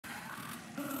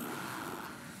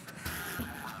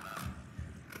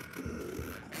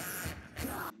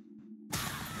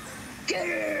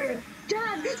Dad,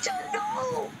 Dad,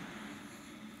 no!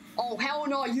 Oh, hell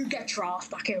no, you get your ass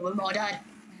back here with my dad.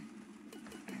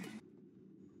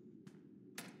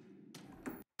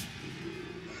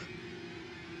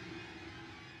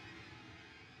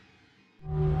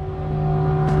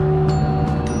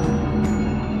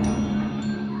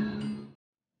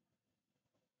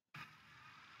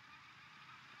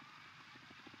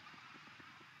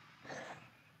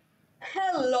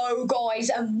 Hello guys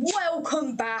and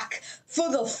welcome back for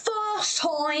the first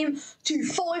time to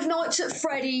Five Nights at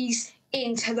Freddy's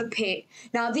Into the Pit.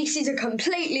 Now this is a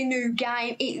completely new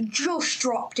game, it just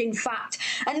dropped in fact,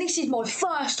 and this is my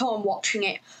first time watching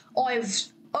it. I've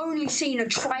only seen a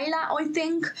trailer, I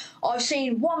think. I've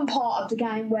seen one part of the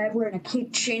game where we're in a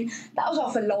kitchen. That was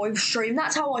off a live stream,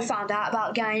 that's how I found out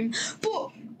about the game.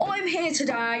 But I'm here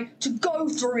today to go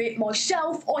through it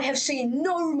myself. I have seen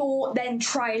no more than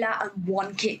trailer and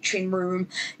one kitchen room.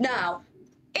 Now,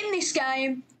 in this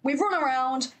game, we run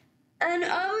around and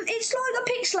it's like a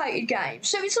pixelated game.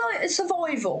 So it's like a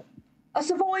survival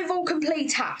complete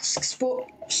tasks. But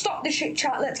stop the shit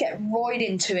chat, let's get right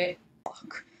into it.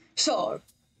 So,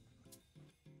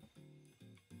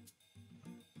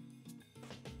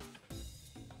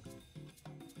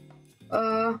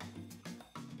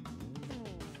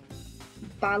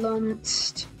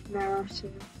 balanced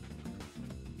narrative.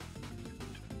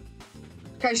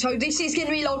 Okay, so this is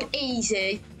gonna be like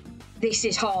easy. This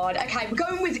is hard. Okay, we're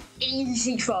going with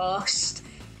easy first.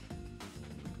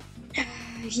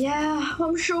 Yeah,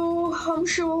 I'm sure.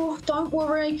 Don't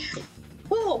worry.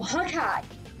 Oh, okay.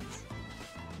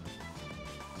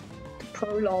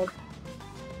 Prologue.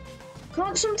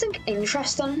 Can't something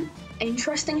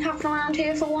interesting happen around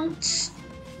here for once?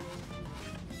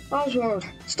 Oswald,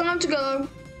 it's time to go.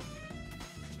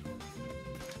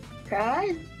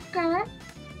 Okay.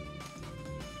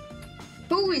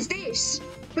 Who is this?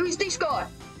 Who is this guy?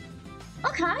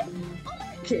 Okay, I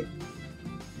like it.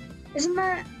 Isn't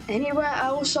there anywhere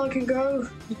else I can go?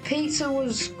 The pizza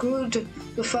was good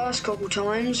the first couple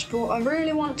times, but I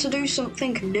really want to do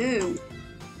something new.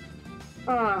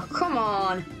 Oh, come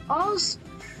on. Oz?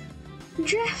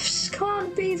 Jeff's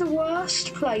can't be the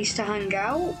worst place to hang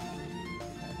out.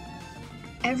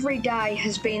 Every day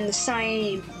has been the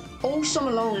same all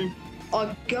summer long.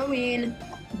 I go in,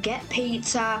 get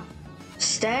pizza,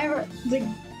 stare at the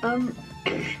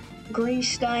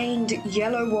grease-stained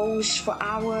yellow walls for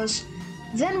hours,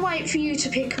 then wait for you to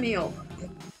pick me up.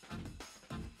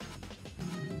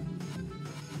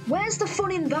 Where's the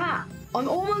fun in that? I'm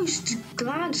almost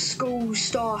glad school's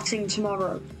starting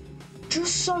tomorrow,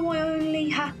 just so I only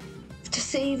have to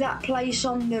see that place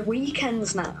on the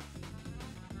weekends now.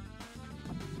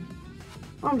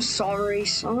 I'm sorry,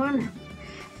 son.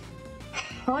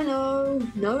 I know,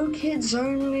 no kids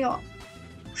only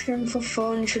option for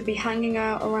fun should be hanging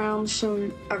out around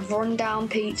a rundown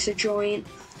pizza joint.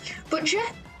 But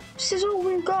this is all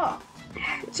we've got.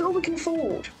 It's all we can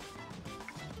afford.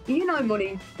 You know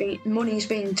money's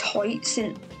been tight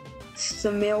since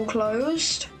the mill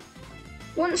closed.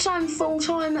 Once I'm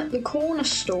full-time at the corner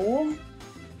store,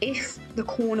 if the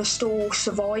corner store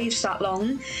survives that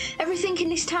long, everything in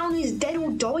this town is dead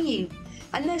or dying,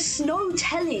 and there's no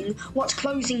telling what's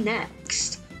closing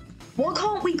next. Why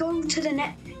can't we go to the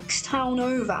next town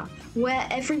over, where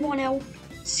everyone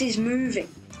else is moving?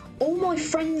 All my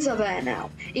friends are there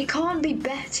now. It can't be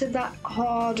better that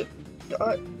hard.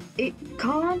 It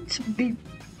can't be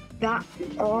that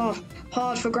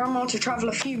hard for Grandma to travel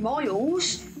a few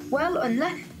miles. Well,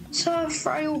 unless her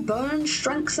frail bones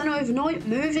strengthen overnight,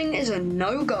 moving is a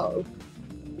no-go. ...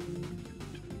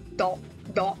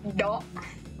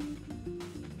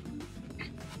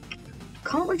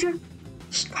 Can't we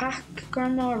just pack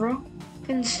Grandma up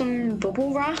in some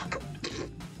bubble wrap?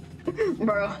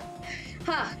 Bro.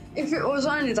 Ha! If it was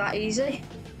only that easy.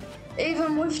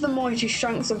 Even with the mighty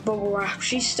strength of bubble wrap,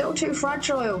 she's still too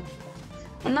fragile.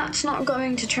 And that's not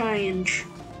going to change.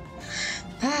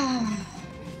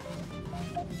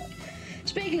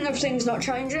 Speaking of things not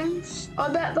changing, I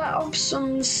bet that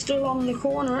Opsum's still on the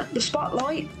corner at the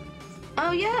spotlight.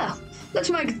 Oh yeah, let's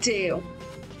make a deal.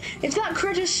 If that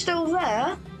critter's still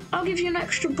there, I'll give you an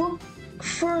extra book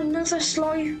for another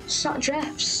slice at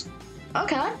Jeff's.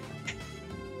 Okay.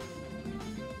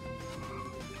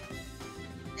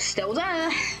 Still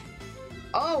there.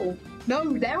 Oh,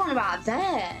 no, they're on about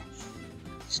there.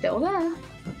 Still there.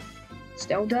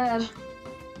 Still dead.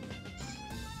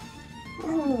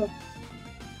 Oh.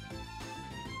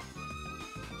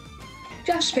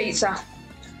 Jeff's Pizza.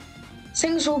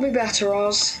 Things will be better,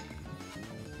 Oz.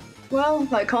 Well,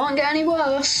 they can't get any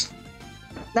worse.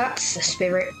 That's the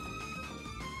spirit.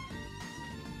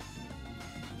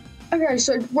 Okay,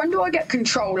 so when do I get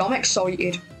control? I'm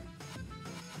excited.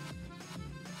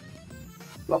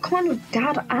 What kind of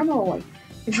dad am I?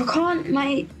 If I can't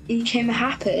make him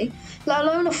happy, let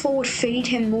alone afford feed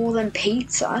him more than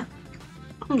pizza.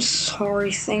 I'm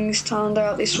sorry things turned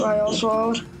out this way,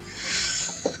 Oswald.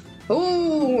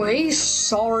 Oh, he's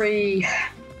sorry.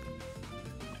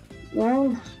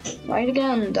 Well, right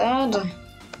again, Dad.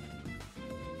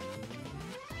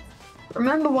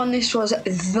 Remember when this was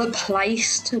the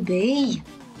place to be?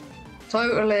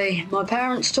 Totally. My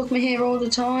parents took me here all the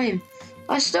time.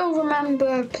 I still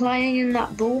remember playing in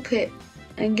that ball pit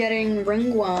and getting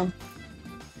ringworm.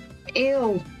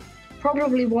 Ew.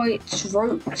 Probably why it's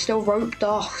still roped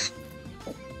off.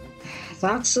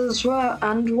 That's as well,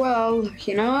 and well,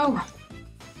 you know.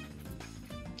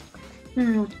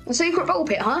 A secret ball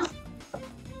pit, huh?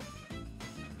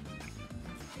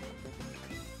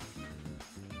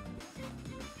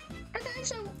 Okay,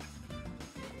 so...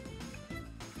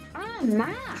 a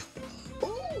map!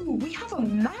 Ooh, we have a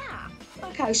map!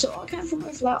 Okay, so I came from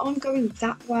over there, I'm going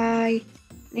that way.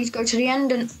 I need to go to the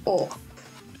end and up.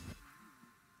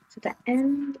 To the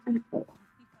end and up.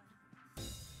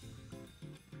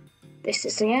 This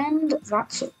is the end,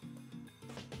 that's up.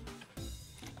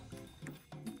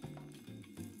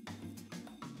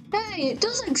 Hey, it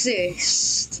does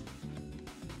exist!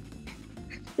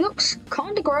 Looks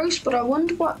kinda gross, but I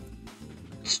wonder what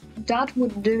Dad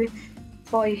would do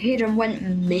if I hid and went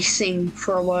missing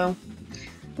for a while.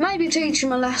 Maybe teach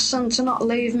him a lesson to not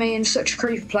leave me in such a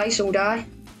creepy place all day.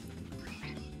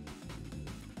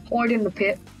 Hide in the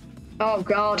pit. Oh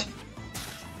god.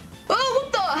 Oh,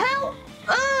 what the hell?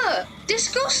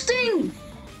 Disgusting!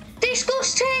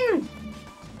 Disgusting!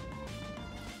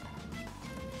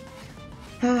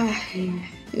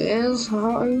 Here's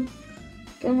hoping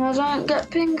I don't get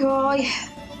pink eye.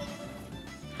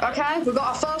 Okay, we've got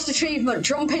our first achievement.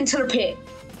 Jump into the pit.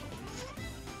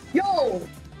 Yo!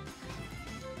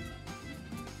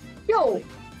 Yo!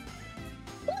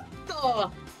 What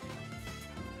the?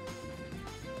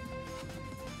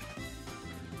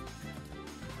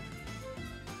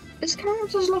 These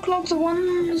characters look like the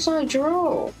ones I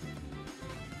draw.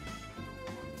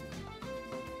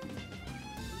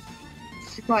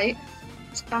 Right,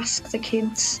 let's ask the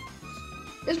kids.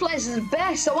 This place is the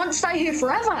best. I want to stay here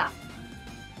forever.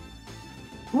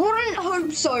 Wouldn't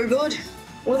hope so, bud.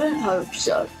 Wouldn't hope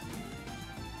so.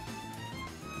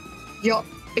 Yo,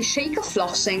 is Sheikah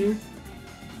flossing?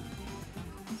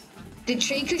 Did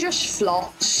Sheikah just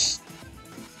floss?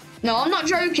 No, I'm not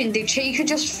joking. Did Sheikah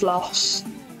just floss?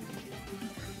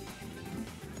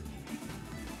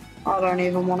 I don't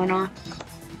even want to know.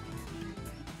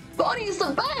 Bonnie's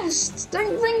the best!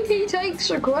 Don't think he takes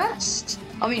requests.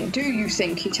 I mean, do you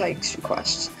think he takes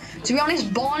requests? To be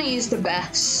honest, Bonnie is the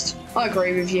best. I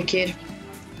agree with you, kid.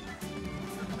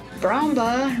 Brown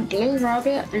bear, blue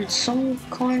rabbit, and some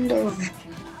kind of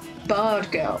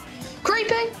bird girl.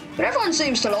 Creepy, but everyone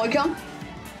seems to like him.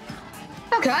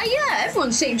 Okay, yeah,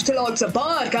 everyone seems to like the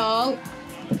bird girl.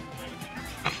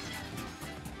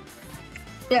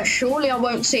 Yeah, surely I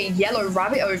won't see a yellow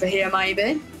rabbit over here,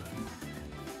 maybe.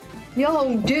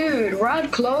 Yo, dude,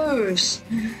 rad clothes.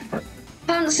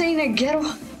 Haven't seen a get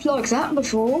up like that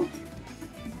before.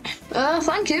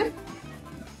 Thank you.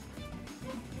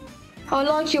 I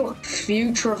like your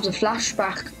Future of the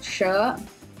Flashback shirt.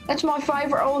 That's my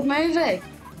favourite old movie.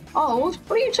 Old?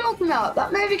 What are you talking about?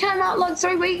 That movie came out like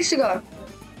 3 weeks ago.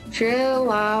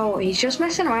 Chill out, he's just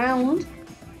messing around.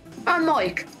 I'm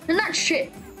Mike, and that's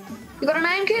shit. You got a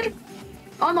name, kid?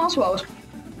 I'm Oswald.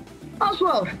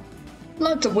 Oswald.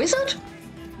 Like the wizard?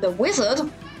 The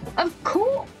wizard? Of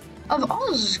course. Of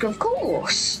Oz, of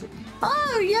course.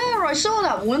 Oh, yeah, I saw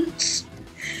that once.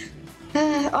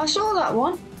 I saw that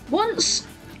one. Once.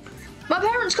 My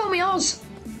parents call me Oz.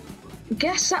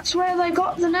 Guess that's where they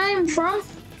got the name from.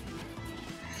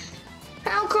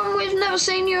 How come we've never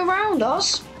seen you around,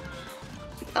 Oz?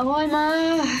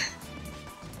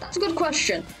 That's a good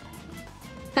question.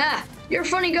 Ah, you're a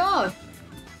funny guy.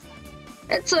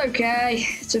 It's okay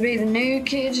to be the new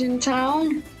kid in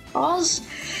town, Oz.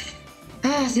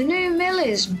 The new mill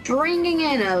is bringing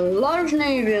in a lot of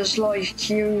newbies like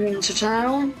you into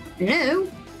town. New?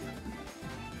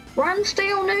 Brand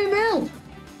steel new mill.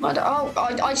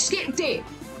 I skipped it.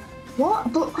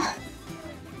 What? But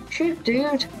shoot,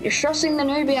 dude, you're stressing the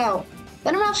newbie out.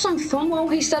 Let him have some fun while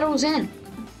he settles in.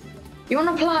 You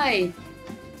wanna play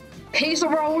pizza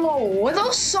roller with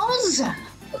us, Oz?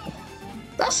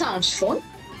 That sounds fun.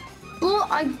 But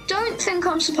I don't think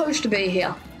I'm supposed to be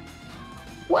here.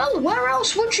 Well, where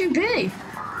else would you be?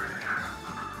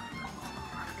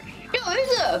 Yo,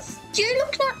 who the f you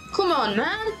looking at? Come on,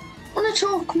 man. want to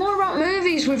talk more about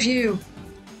movies with you.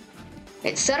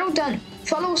 It's settled then.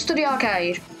 Follow us to the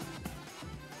arcade.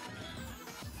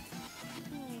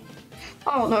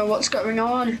 I don't know what's going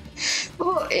on,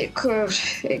 but it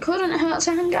couldn't hurt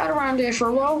to hang out around here for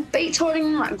a while. Beats hiding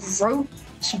in that gross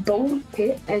bull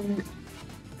pit, and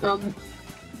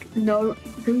no,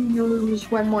 who knows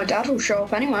when my dad will show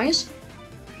up anyways.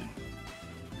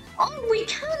 Oh, we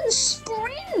can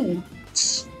sprint!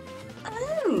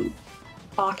 Oh!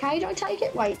 Arcade, I take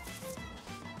it? Wait.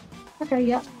 Okay,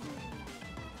 yeah.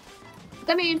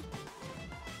 Let me in.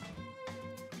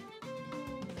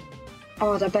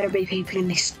 Oh, there better be people in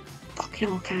this fucking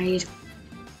arcade.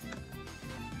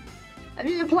 Have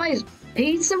you ever played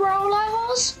Pizza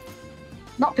Rollers?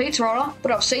 Not Pizza Roller,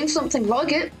 but I've seen something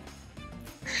like it.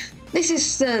 This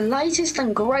is the latest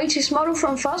and greatest model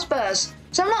from Fazbear's,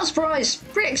 so I'm not surprised.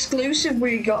 Pretty exclusive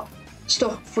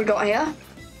stuff we got here.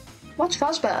 What's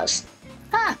Fazbear's?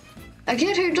 Ah, a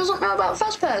kid who doesn't know about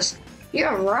Fazbear's.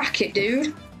 You're a racket,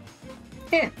 dude.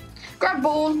 Here, grab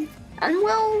ball, and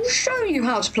we'll show you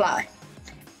how to play.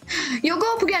 You'll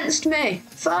go up against me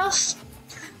first.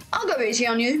 I'll go easy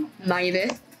on you, maybe.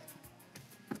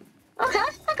 Okay.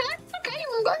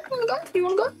 You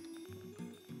wanna go?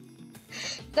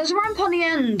 There's a ramp on the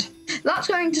end. That's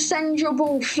going to send your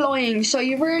ball flying, so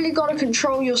you really got to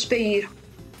control your speed.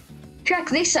 Check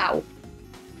this out.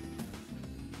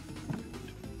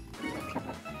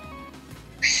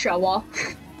 Show off.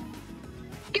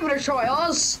 Give it a try,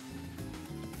 Oz.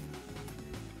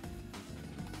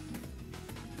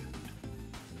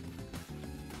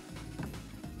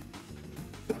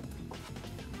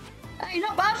 Hey,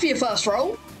 not bad for your first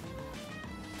roll.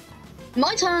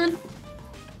 My turn.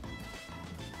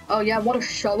 Oh yeah, what a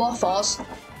show off, Oz.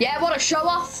 Yeah, what a show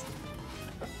off.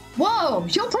 Whoa,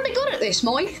 you're pretty good at this,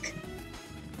 Mike.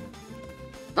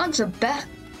 That's the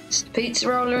best pizza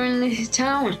roller in this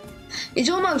town. It's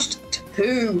almost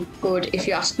too good, if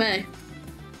you ask me.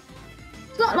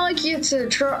 It's not like It's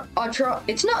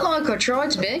not like I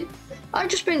tried to be. I've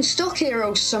just been stuck here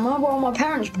all summer while my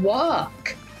parents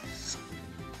work.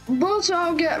 But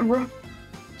I'll get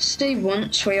rusty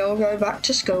once we all go back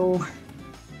to school.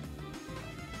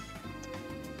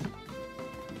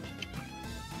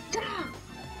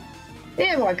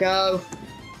 Here I go.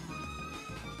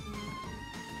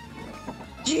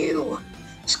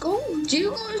 Do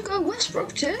you guys go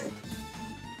Westbrook too?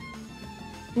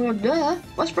 Well, duh.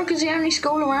 Westbrook is the only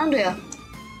school around here.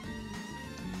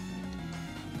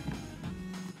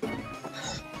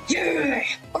 Yeah!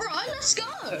 Alright, let's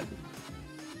go!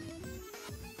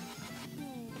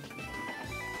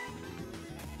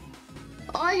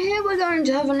 I hear we're going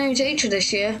to have a new teacher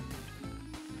this year.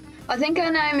 I think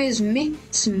her name is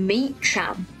Miss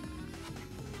Meacham.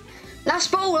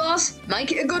 Last ball, Oz.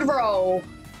 Make it a good roll.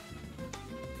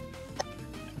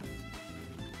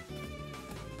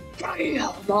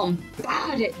 Damn, I'm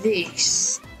bad at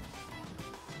this.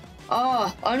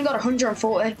 Oh, I only got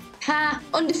 140. Ha,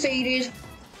 undefeated.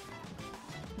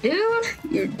 Dude,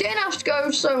 you didn't have to go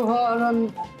so hard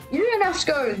on... You didn't have to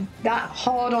go that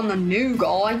hard on the new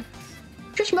guy.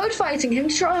 Just motivating him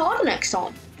to try harder next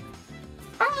time.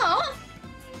 Oh!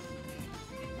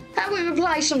 How about we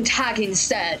play some tag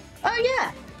instead? Oh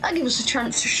yeah, that gives us a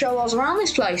chance to show us around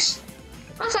this place.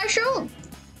 I say sure.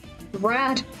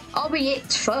 Rad, I'll be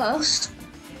it first.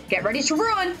 Get ready to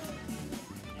run.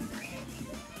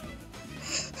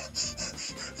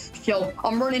 Yo,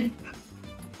 I'm running.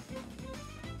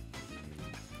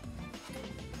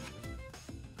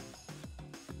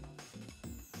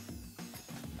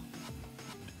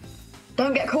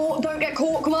 Don't get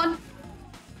caught, come on.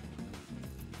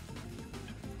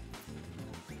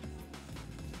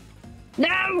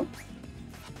 No!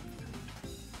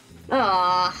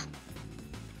 Ah.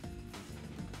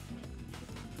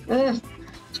 This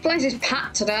place is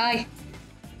packed today.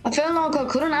 I feel like I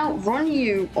couldn't outrun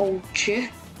you, old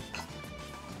chick.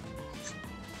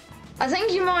 I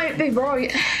think you might be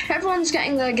right. Everyone's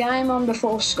getting their game on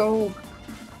before school.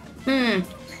 How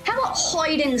about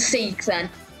hide and seek then?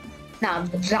 Now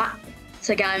that's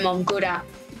a game I'm good at.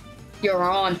 You're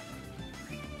on.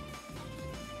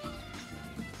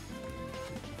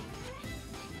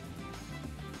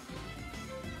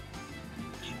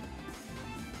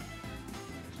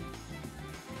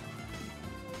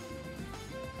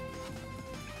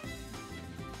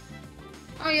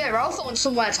 Oh yeah, I'll find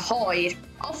somewhere to hide.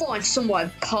 I'll find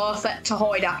somewhere perfect to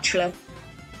hide, actually.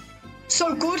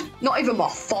 So good, not even my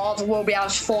father will be able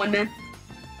to find me.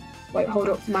 Wait, hold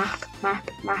up. Map.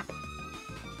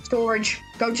 Storage.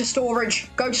 Go to storage.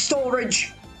 Go to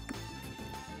storage.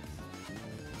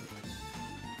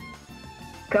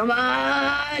 Come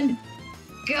on.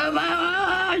 Come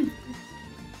on!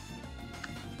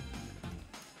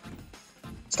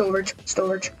 Storage,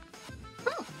 storage.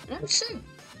 Oh, let's see.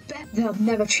 Bet they'll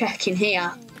never check in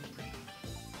here.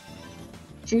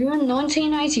 June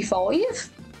 1985?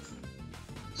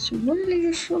 It's really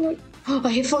just like... Oh,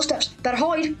 I hear footsteps. Better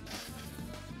hide.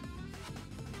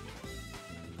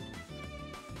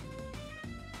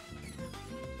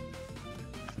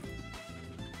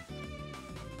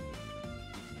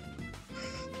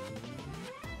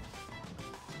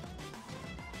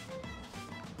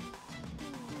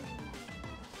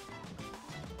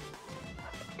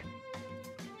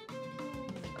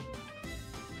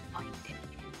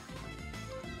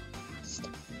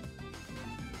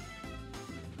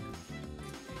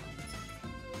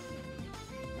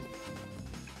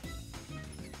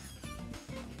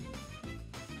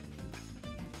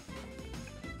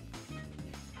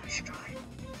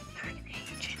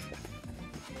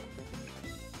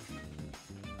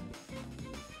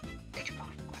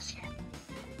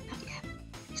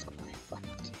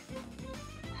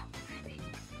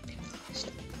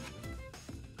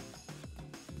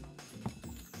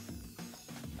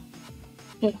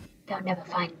 They'll never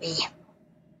find me.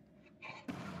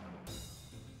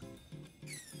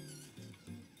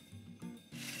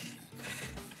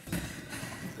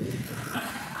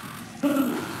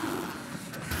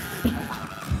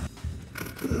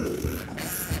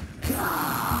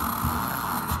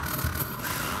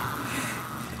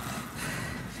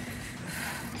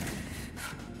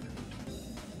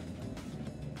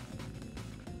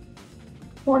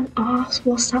 What on earth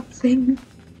was that thing?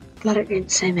 Glad it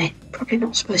didn't see me. Probably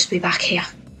not supposed to be back here.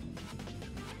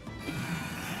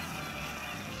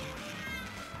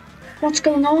 What's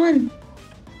going on?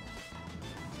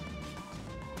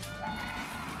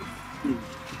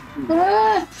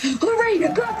 Ah! Hurry!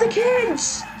 Grab the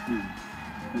kids!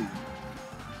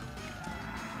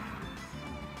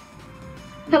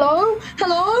 Hello?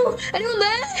 Hello? Anyone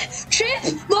there? Chip?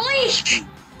 Mike?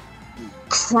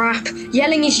 Crap.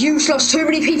 Yelling is useless. Too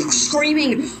many people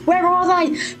screaming. Where are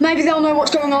they? Maybe they'll know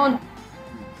what's going on.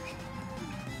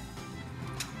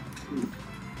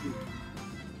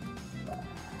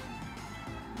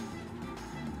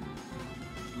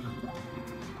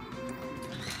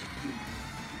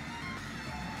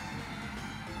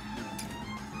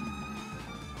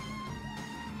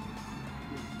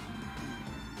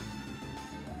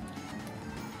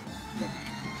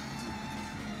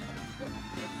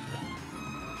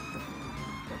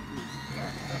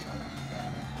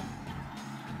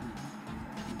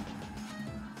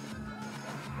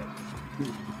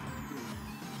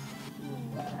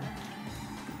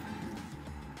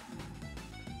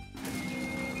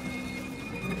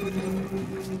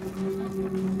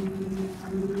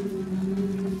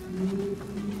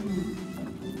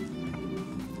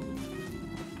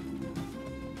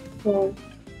 Well,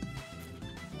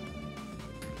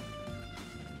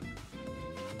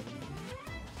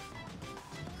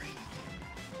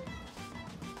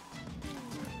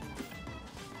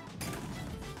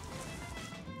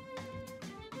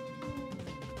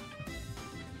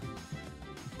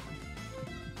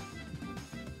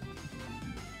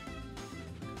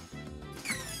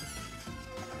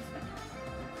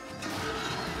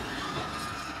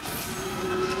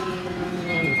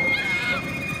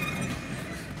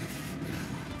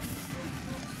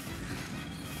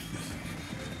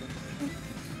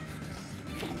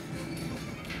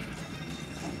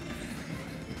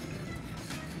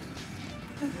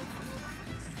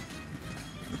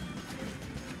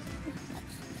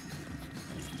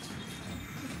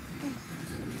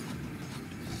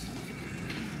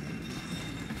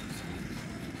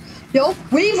 yo,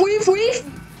 weave!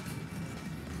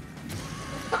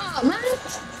 Ah, man!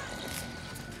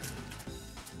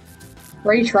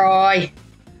 Retry.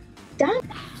 Damn.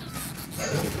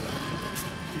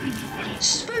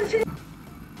 Spoofing.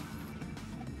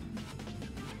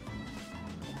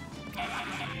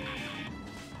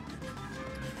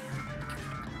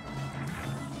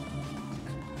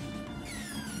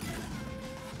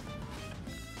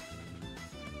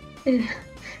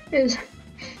 Is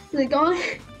it gone?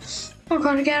 I've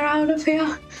got to get out of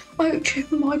here. I hope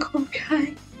Chip and Mike are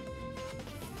okay.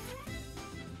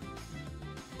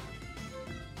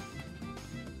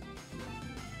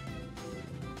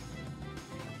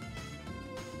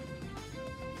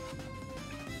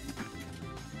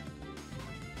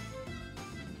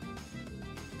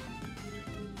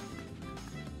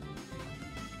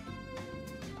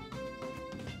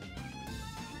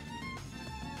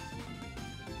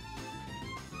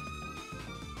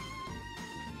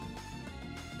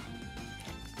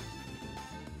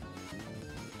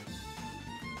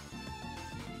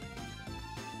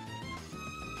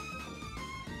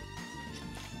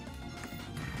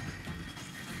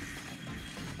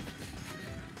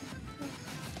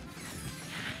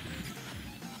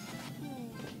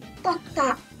 Fuck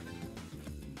that.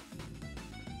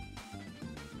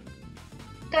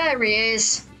 There he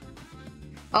is.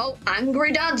 Oh,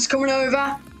 angry dad's coming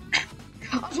over.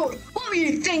 Oswald, what were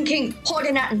you thinking,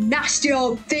 hiding that nasty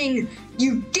old thing?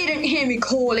 You didn't hear me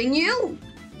calling you?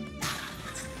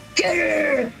 Get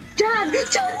here! Dad,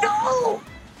 Dad, no!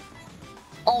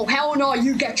 Oh, hell no,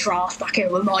 you get your ass back here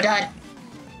with my dad.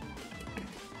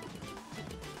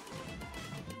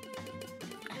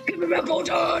 Give me my ball,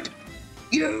 Dad!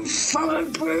 You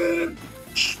fucking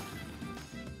bitch!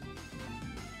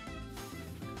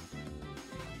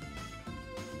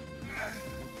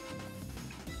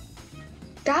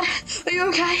 Dad, are you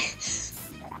okay?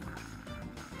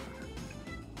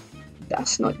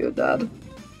 That's not your dad.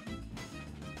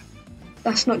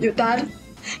 That's not your dad.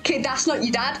 Kid, that's not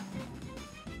your dad.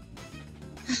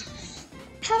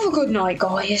 Have a good night,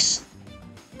 guys.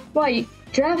 Wait,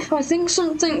 Jeff, I think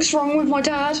something's wrong with my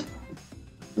dad.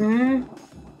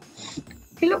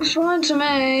 He looks fine to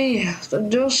me. The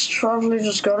dust probably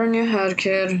just got in your head,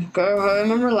 kid. Go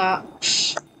home and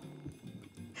relax.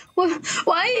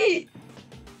 Wait!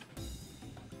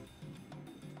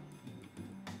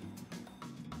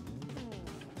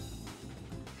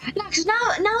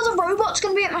 Now the robot's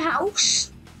gonna be at my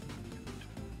house.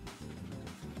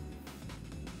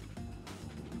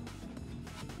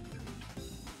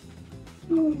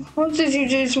 What did you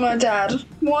do to my dad?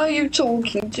 Why are you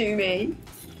talking to me?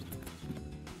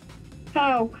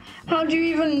 How? How do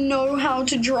you even know how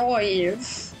to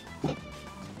drive?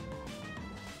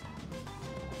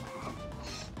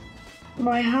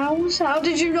 My house? How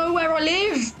did you know where I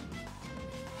live?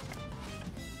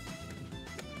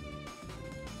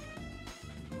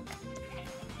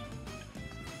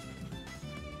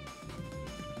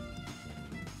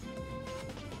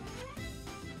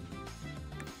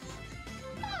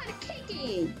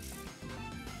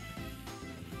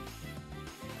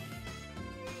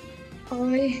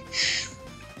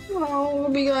 I'll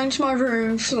be going to my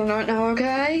room for the night now,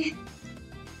 okay?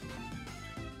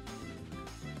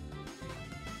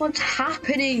 What's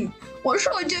happening? What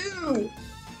should I do?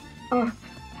 Oh,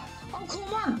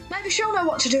 come on. Maybe she'll know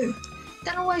what to do.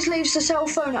 Dad always leaves the cell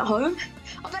phone at home.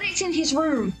 I bet it's in his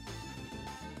room.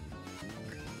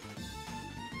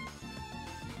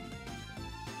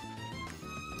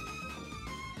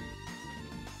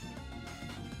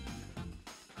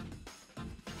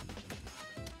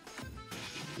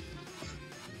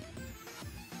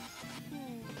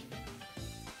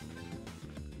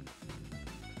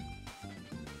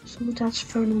 Saw Dad's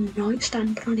phone on the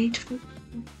nightstand, but I need to.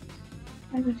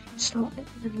 Maybe I can start it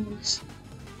with the noise.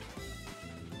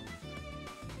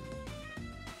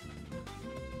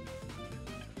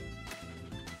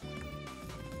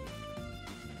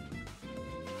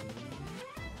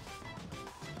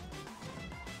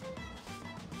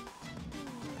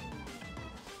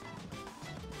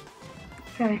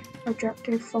 Okay,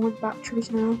 objective, find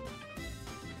batteries now.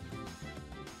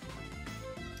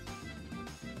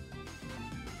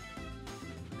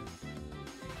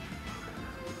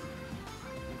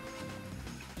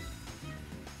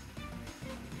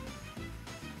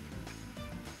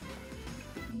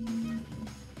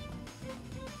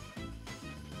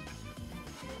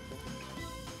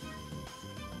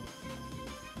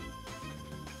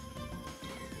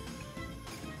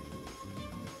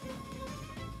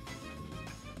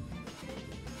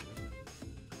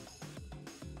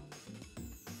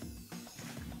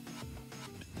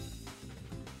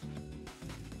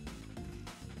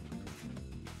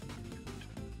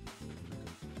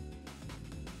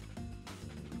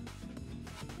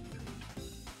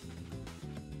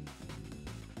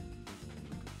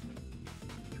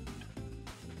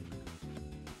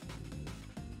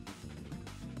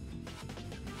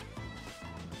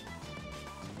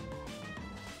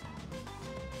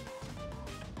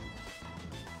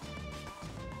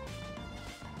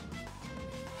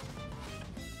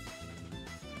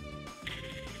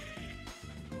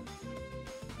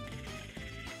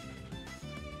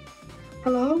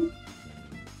 Hello?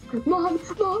 Mom,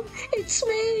 it's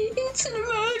me. It's an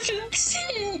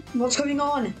emergency. What's going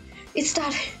on? It's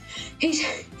Dad.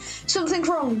 Something's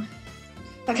wrong.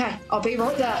 Okay, I'll be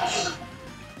right there.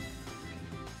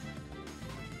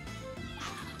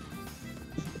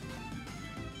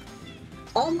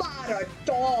 I'm about to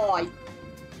die.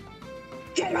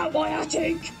 Get out my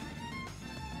attic.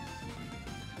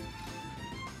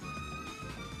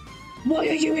 Why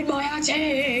are you in my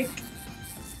attic?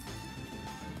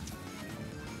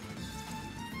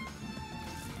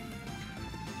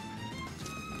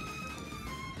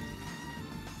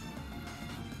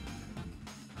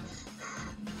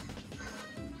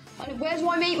 Where's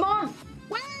my meat, Mom?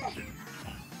 Where?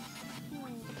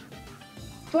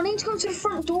 Do I need to go to the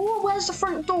front door? Where's the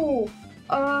front door?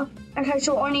 Okay,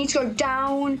 so I need to go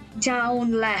down,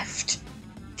 down, left.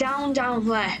 Down, down,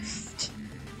 left.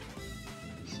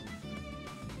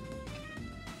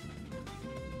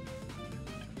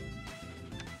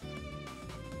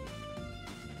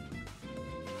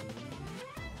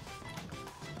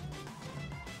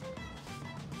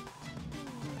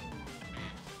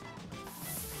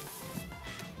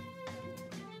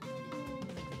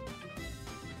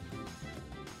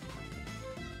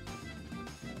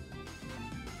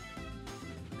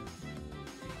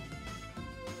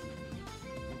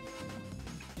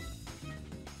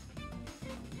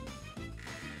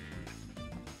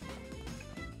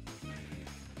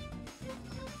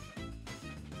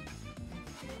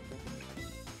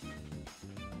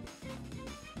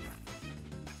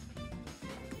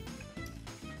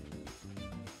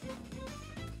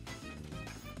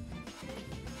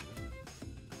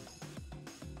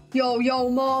 Yo,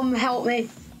 Mom, help me.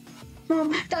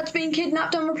 Mom, Dad's been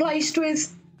kidnapped and replaced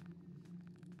with...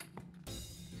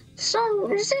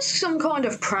 Is this some kind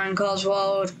of prank,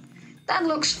 Oswald? Dad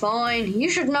looks fine. You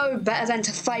should know better than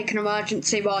to fake an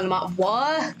emergency while I'm at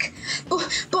work.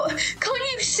 But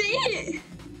can't you see it?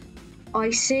 I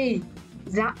see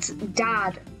that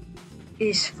Dad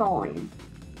is fine.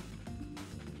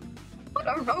 I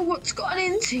don't know what's gotten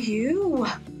into you.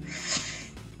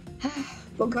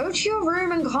 But go to your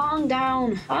room and calm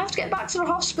down. I have to get back to the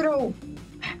hospital.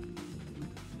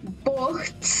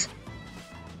 But...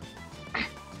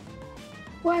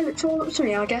 well, it's all up to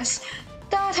me, I guess.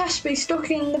 Dad has to be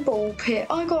stuck in the ball pit.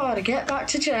 I gotta get back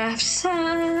to Jeff's.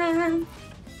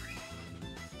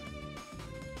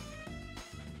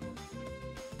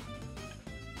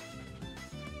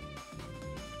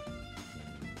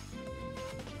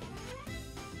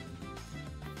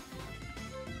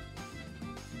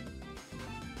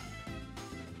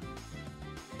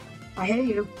 I hear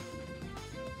you.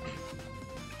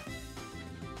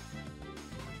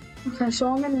 Okay, so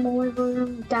I'm in my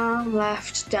room, down,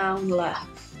 left, down,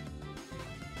 left.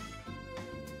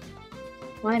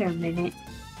 Wait a minute.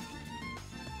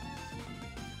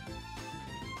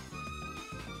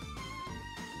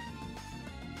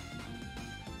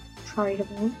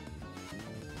 Tradable.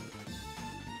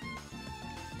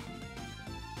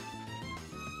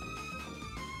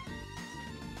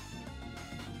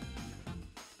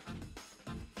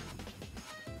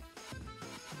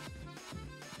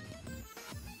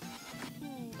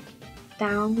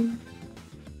 Down,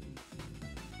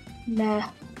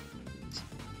 left,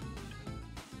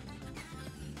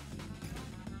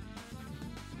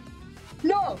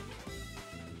 no,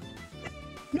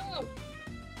 no,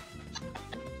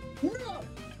 no,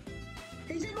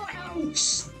 he's in my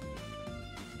house.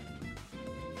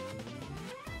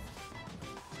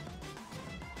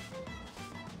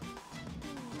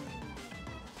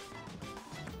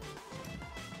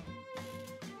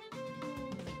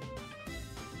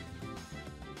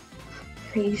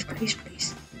 Please, please,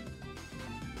 please.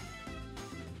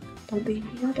 Don't be in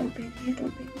here, don't be in here,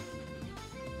 don't be in here.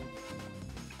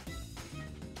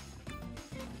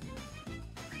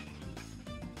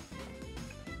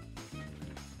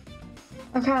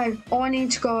 Okay, I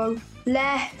need to go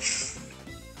left.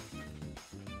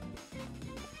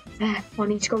 There, I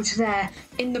need to go to there,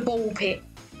 in the ball pit.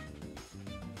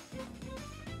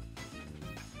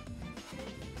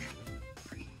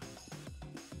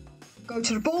 Go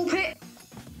to the ball pit.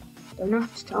 Don't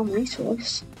have to tell me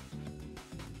twice.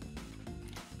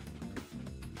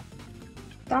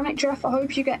 Damn it, Jeff, I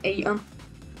hope you get eaten.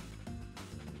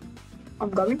 I'm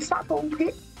going to that ball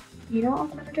pit. You know what I'm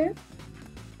gonna do?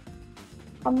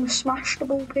 I'm gonna smash the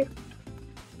ball pit.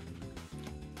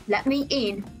 Let me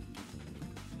in.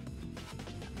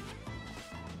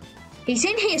 He's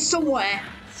in here somewhere.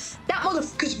 That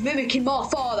motherfucker's mimicking my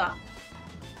father.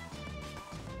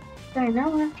 Okay,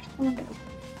 now I have to find out.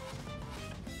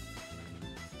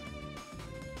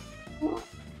 What?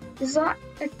 Is that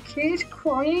a kid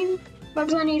crying?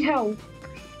 Maybe I need help.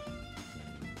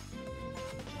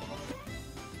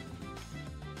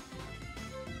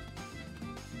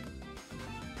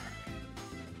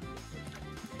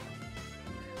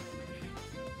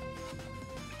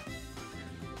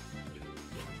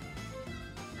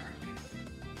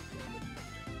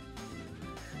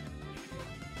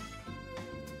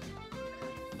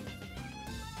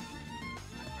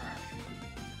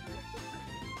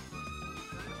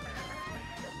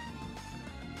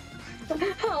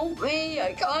 Help me,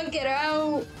 I can't get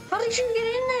out. How did you get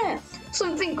in there?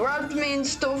 Something grabbed me and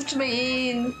stuffed me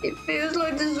in. It feels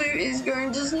like the suit is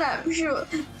going to snap shut.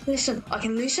 Listen, I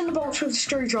can loosen the bolts with a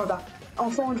screwdriver. I'll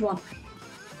find one.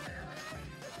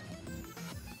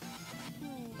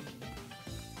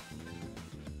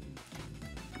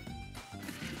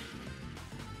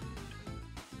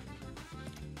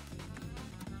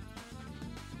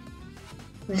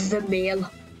 the mill.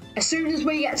 As soon as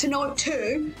we get to night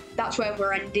 2, that's where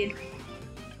we're ending.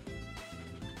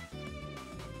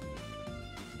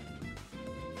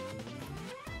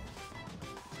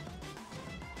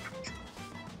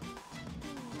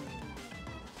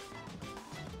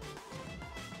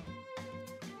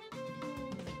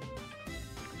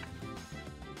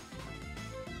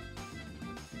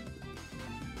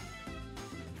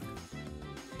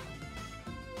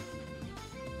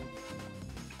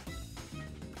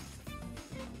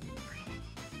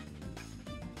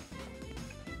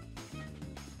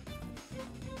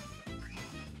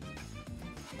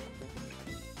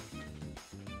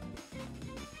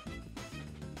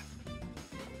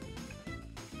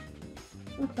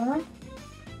 Okay.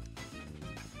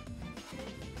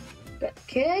 Get the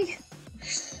key.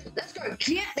 Let's go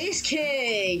get this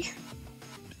key.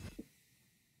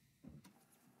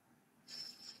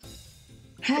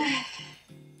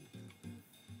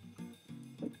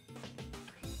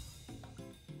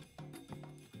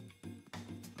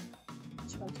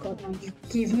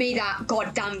 Give me that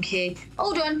goddamn key.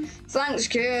 Hold on. Thanks,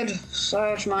 kid.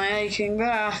 Search my aching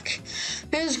back.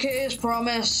 His key is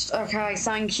promised. Okay,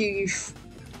 thank you.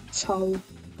 So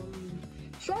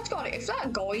that's got it. If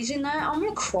that guy's in there, I'm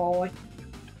gonna cry.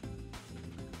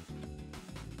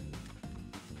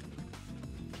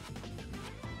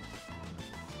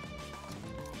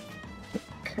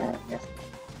 Okay.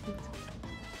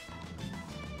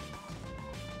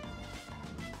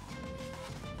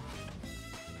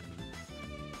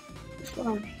 That's what I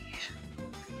need.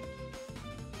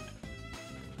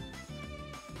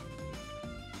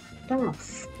 Don't know.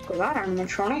 Got that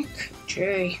animatronic.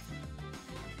 Gee.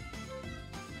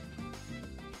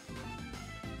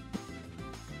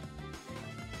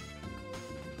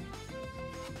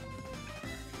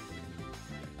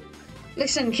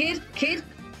 Listen, kid,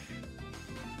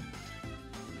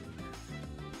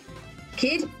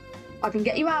 I can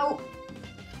get you out.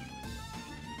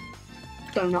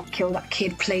 Do not kill that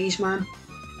kid, please, man.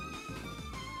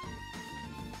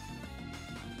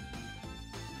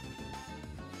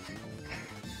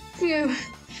 Phew.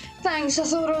 Thanks, I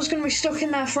thought I was going to be stuck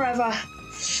in there forever.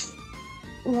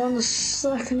 1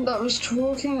 second I was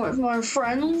talking with my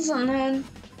friends and then...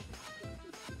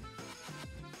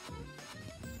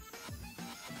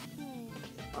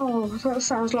 Oh, that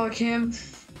sounds like him.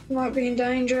 He might be in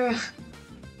danger.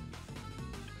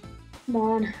 Come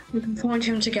on, we can find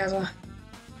him together.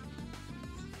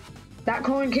 That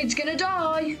corn kid's gonna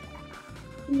die.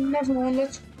 Never mind,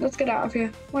 let's get out of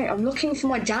here. Wait, I'm looking for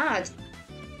my dad.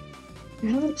 You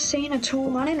haven't seen a tall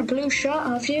man in a blue shirt,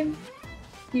 have you?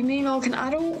 You mean like an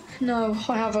adult? No,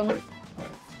 I haven't.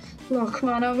 Look,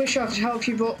 man, I wish I could help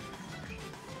you, but...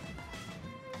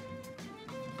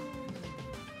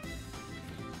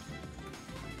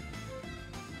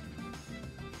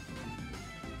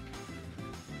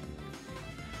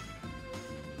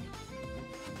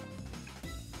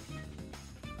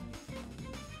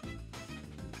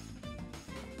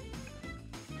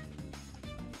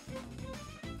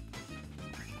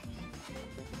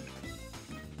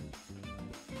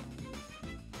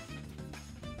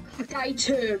 Day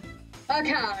 2.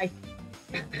 Okay.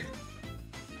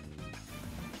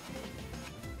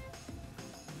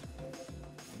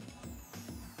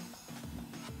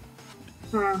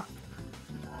 Huh.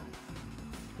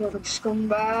 What a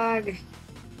scumbag.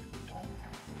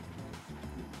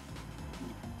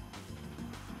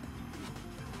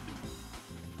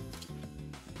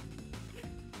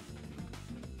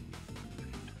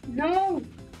 No.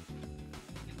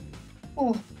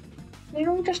 Oh, you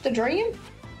know, just a dream.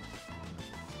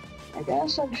 I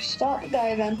guess I'll just start the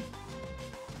day then.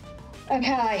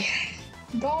 Okay,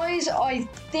 guys, I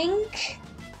think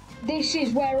this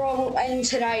is where I will end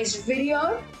today's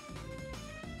video.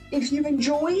 If you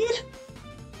enjoyed,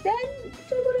 then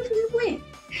do whatever you want.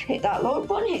 Hit that like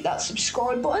button, hit that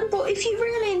subscribe button. But if you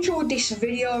really enjoyed this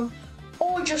video,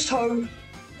 I just hope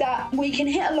that we can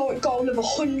hit a like goal of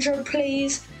 100,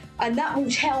 please. And that will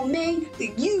tell me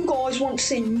that you guys want to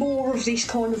see more of this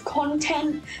kind of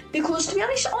content. Because to be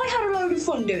honest, I had a load of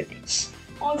fun doing this.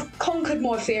 I've conquered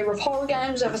my fear of horror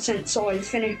games ever since I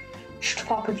finished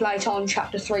Poppy Playtime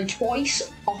Chapter 3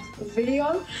 twice off the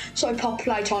video. So Poppy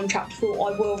Playtime Chapter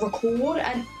 4 I will record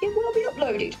and it will be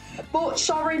uploaded. But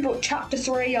sorry, but Chapter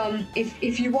 3,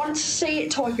 if you want to see it,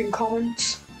 type in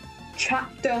comments,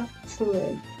 Chapter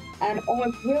 3. And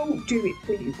I will do it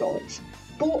for you guys.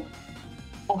 But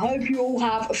I hope you all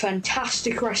have a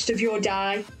fantastic rest of your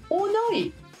day or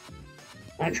night.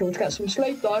 Make sure to get some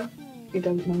sleep though. You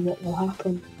don't know what will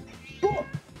happen. But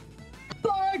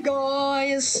bye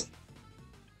guys.